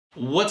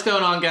What's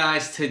going on,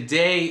 guys?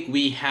 Today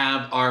we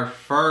have our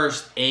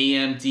first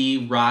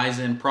AMD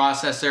Ryzen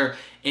processor,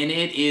 and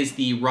it is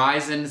the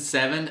Ryzen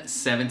 7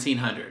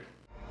 1700.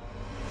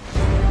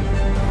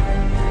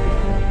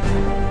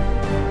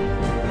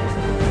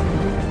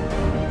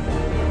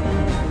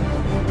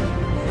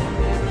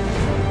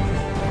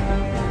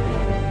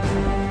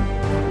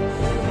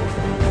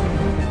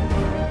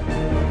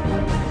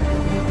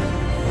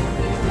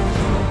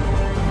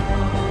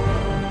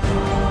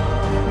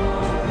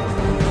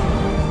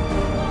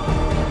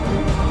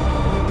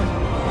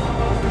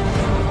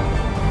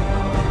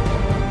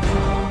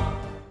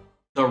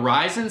 The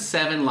Ryzen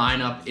 7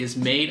 lineup is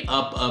made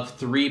up of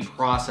 3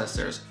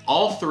 processors.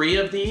 All 3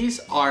 of these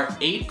are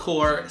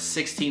 8-core,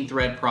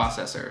 16-thread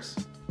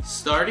processors.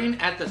 Starting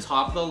at the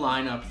top of the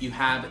lineup, you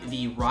have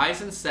the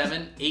Ryzen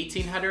 7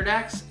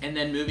 1800X, and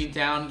then moving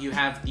down, you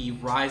have the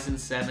Ryzen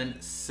 7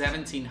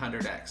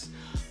 1700X.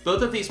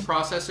 Both of these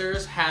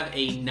processors have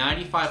a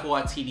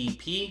 95-watt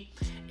TDP,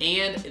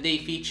 and they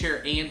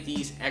feature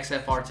AMD's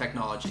XFR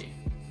technology.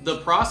 The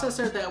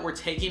processor that we're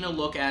taking a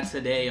look at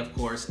today, of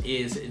course,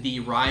 is the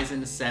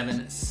Ryzen 7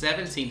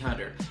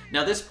 1700.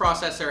 Now, this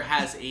processor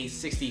has a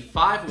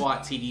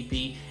 65-watt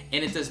TDP,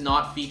 and it does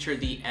not feature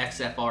the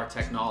XFR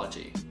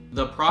technology.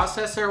 The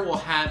processor will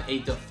have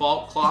a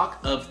default clock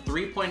of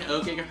 3.0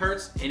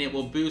 gigahertz, and it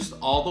will boost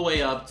all the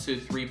way up to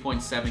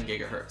 3.7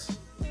 gigahertz.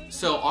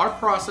 So our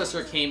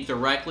processor came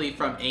directly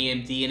from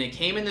AMD, and it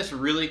came in this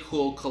really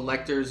cool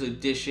collector's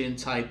edition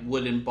type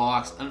wooden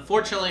box.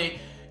 Unfortunately,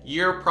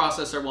 your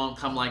processor won't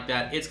come like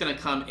that. It's gonna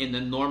come in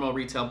the normal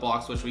retail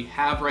box, which we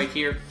have right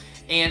here.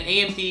 And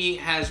AMD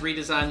has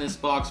redesigned this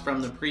box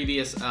from the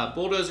previous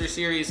Bulldozer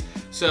series.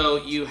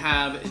 So you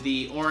have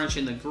the orange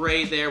and the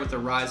gray there with the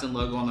Ryzen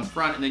logo on the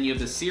front, and then you have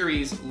the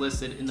series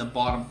listed in the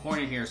bottom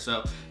corner here.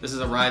 So this is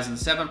a Ryzen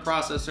 7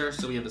 processor,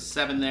 so we have a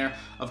 7 there.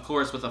 Of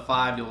course, with a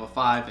 5, you'll have a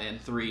 5 and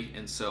 3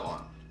 and so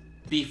on.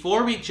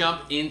 Before we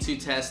jump into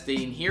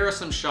testing, here are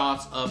some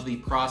shots of the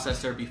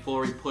processor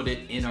before we put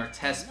it in our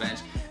test bench.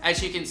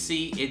 As you can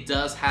see, it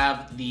does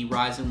have the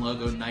Ryzen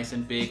logo nice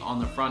and big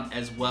on the front,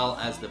 as well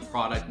as the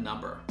product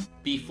number.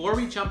 Before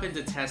we jump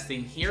into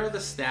testing, here are the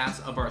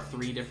stats of our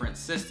 3 different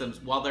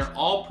systems. While they're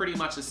all pretty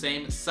much the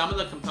same, some of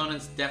the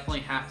components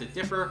definitely have to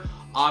differ,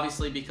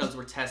 obviously because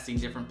we're testing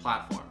different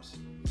platforms.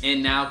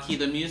 And now, cue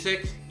the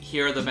music,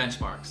 here are the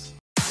benchmarks.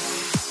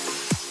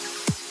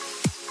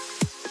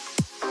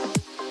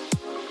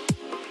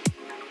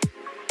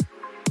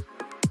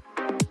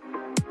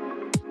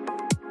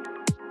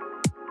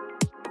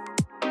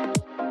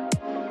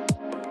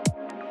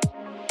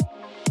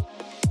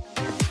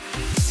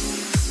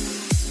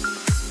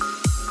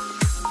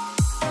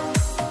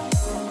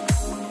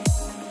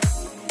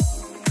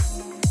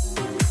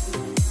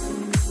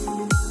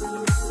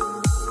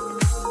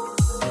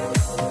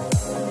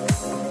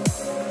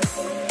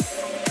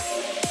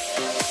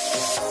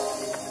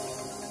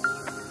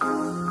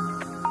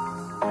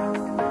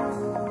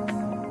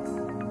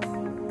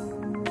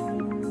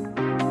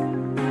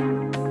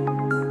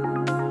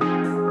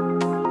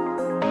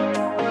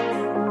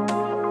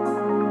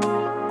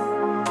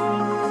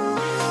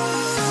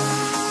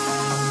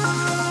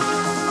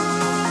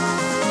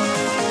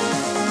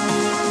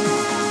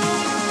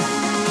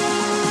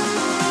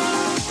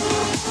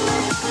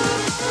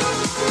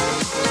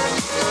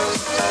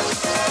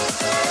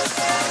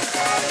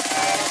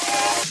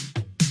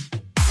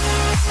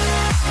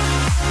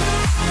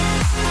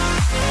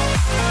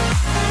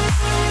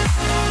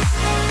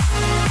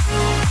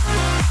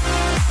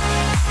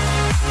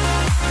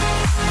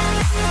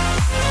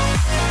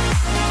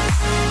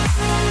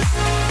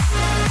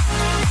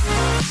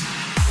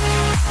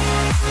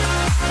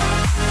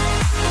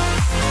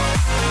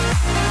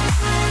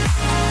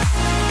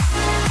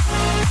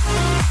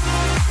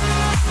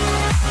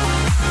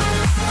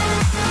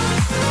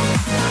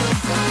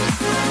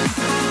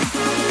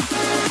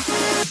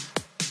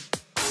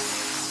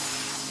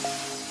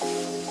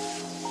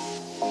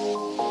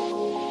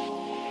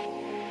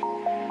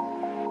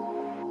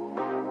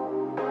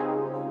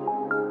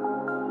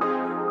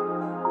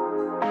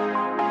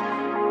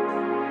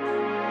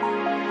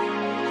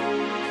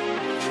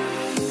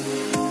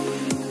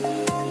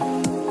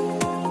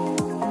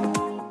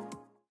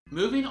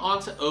 Moving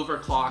on to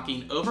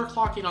overclocking.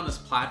 Overclocking on this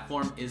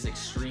platform is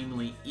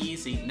extremely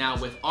easy. Now,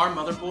 with our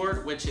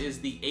motherboard, which is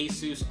the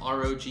Asus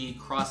ROG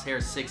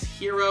Crosshair 6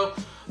 Hero,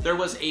 there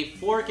was a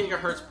 4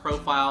 gigahertz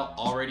profile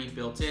already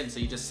built in. So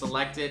you just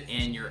select it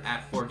and you're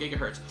at 4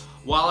 gigahertz.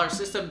 While our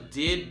system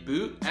did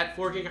boot at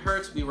 4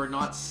 gigahertz, we were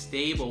not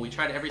stable. We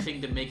tried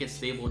everything to make it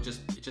stable, it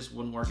just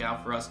wouldn't work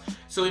out for us.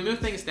 So we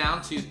moved things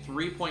down to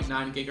 3.9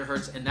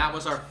 gigahertz, and that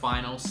was our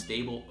final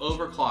stable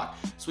overclock.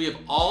 So we have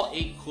all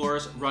 8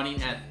 cores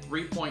running at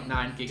 3.9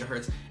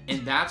 gigahertz,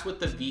 and that's with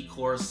the V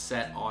cores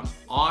set on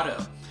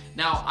auto.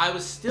 Now, I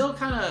was still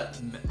kind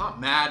of, not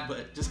mad,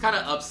 but just kind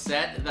of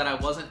upset that I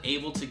wasn't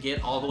able to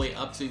get all the way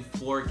up to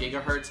 4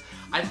 gigahertz.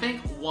 I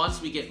think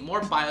once we get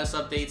more BIOS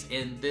updates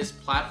and this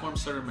platform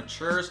sort of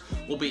matures,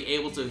 we'll be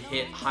able to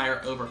hit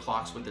higher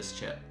overclocks with this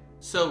chip.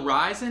 So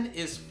Ryzen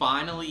is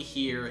finally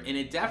here, and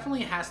it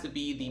definitely has to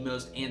be the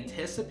most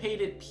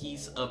anticipated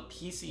piece of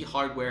PC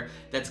hardware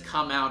that's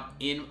come out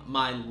in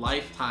my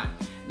lifetime.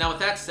 Now with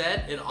that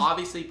said, it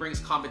obviously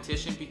brings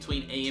competition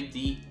between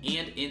AMD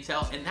and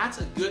Intel, and that's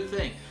a good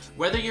thing.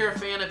 Whether you're a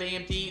fan of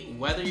AMD,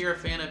 whether you're a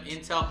fan of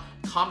Intel,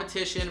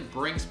 competition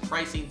brings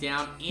pricing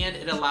down and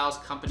it allows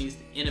companies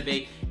to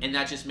innovate, and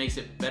that just makes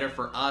it better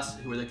for us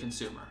who are the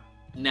consumer.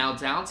 Now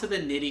down to the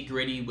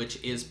nitty-gritty,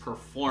 which is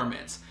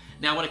performance.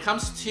 Now when it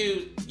comes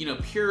to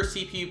pure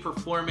CPU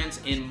performance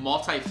and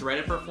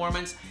multi-threaded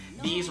performance,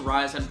 these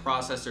Ryzen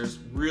processors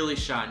really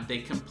shine. They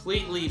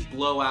completely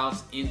blow out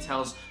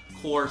Intel's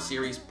Core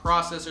series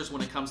processors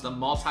when it comes to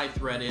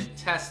multi-threaded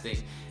testing.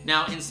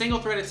 Now in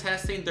single-threaded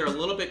testing, they're a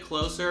little bit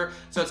closer,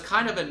 so it's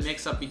kind of a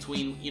mix-up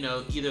between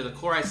either the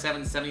Core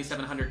i7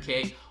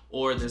 7700K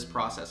or this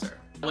processor.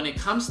 When it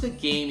comes to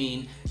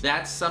gaming,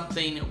 that's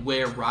something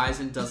where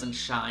Ryzen doesn't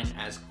shine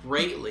as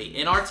greatly.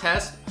 In our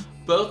test,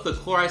 both the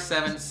Core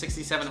i7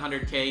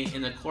 6700K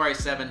and the Core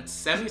i7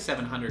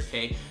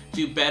 7700K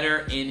do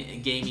better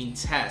in gaming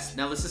tests.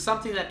 Now this is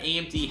something that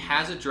AMD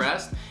has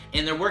addressed,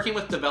 and they're working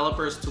with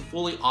developers to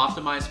fully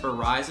optimize for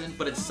Ryzen,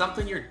 but it's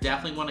something you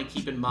definitely want to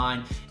keep in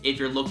mind if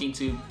you're looking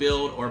to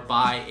build or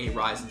buy a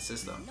Ryzen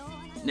system.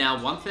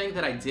 Now, one thing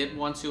that I did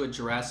want to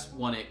address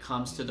when it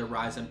comes to the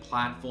Ryzen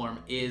platform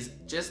is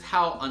just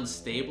how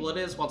unstable it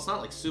is. Well, it's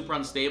not like super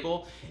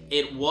unstable.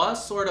 It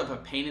was sort of a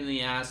pain in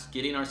the ass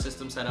getting our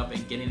system set up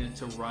and getting it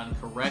to run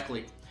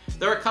correctly.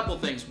 There are a couple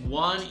things.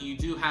 One, you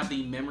do have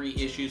the memory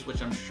issues,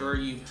 which I'm sure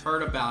you've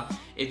heard about.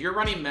 If you're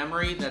running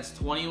memory that's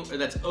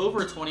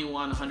over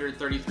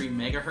 2133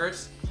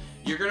 megahertz,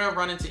 you're gonna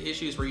run into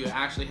issues where you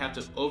actually have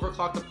to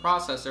overclock the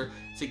processor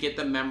to get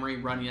the memory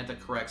running at the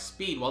correct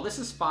speed. While this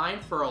is fine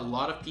for a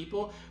lot of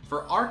people,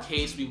 for our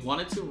case, we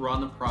wanted to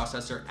run the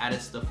processor at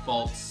its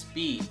default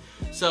speed.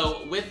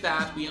 So with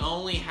that, we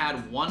only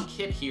had one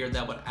kit here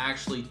that would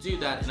actually do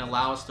that and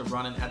allow us to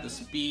run it at the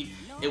speed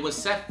it was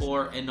set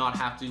for and not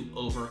have to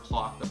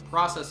overclock the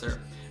processor.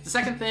 The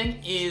second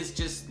thing is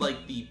just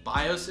like the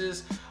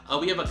BIOSes.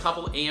 We have a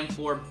couple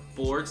AM4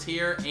 boards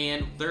here,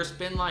 and there's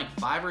been like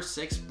 5 or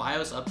 6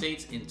 BIOS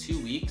updates in 2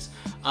 weeks,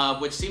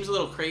 which seems a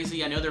little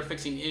crazy. I know they're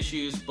fixing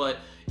issues, but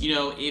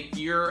if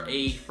you're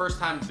a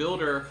first-time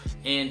builder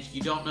and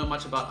you don't know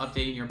much about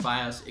updating your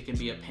BIOS, it can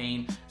be a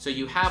pain. So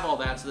you have all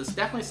that. So that's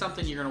definitely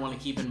something you're gonna wanna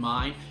keep in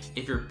mind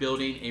if you're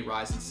building a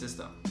Ryzen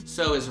system.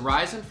 So is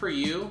Ryzen for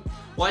you?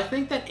 Well, I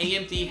think that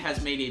AMD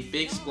has made a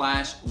big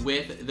splash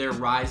with their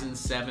Ryzen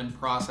 7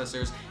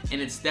 processors,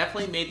 and it's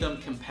definitely made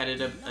them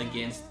competitive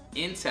against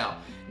Intel.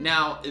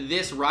 Now,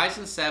 this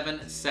Ryzen 7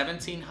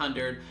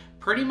 1700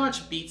 pretty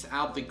much beats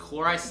out the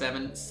Core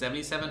i7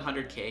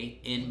 7700K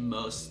in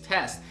most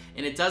tests,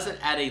 and it does it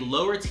at a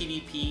lower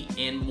TDP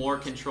and more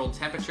controlled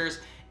temperatures,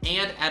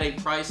 and at a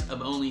price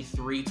of only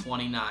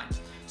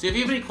 $329. So if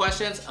you have any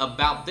questions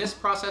about this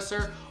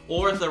processor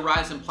or the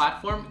Ryzen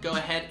platform, go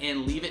ahead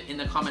and leave it in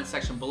the comment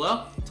section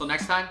below. Until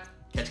next time,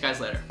 catch you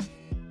guys later.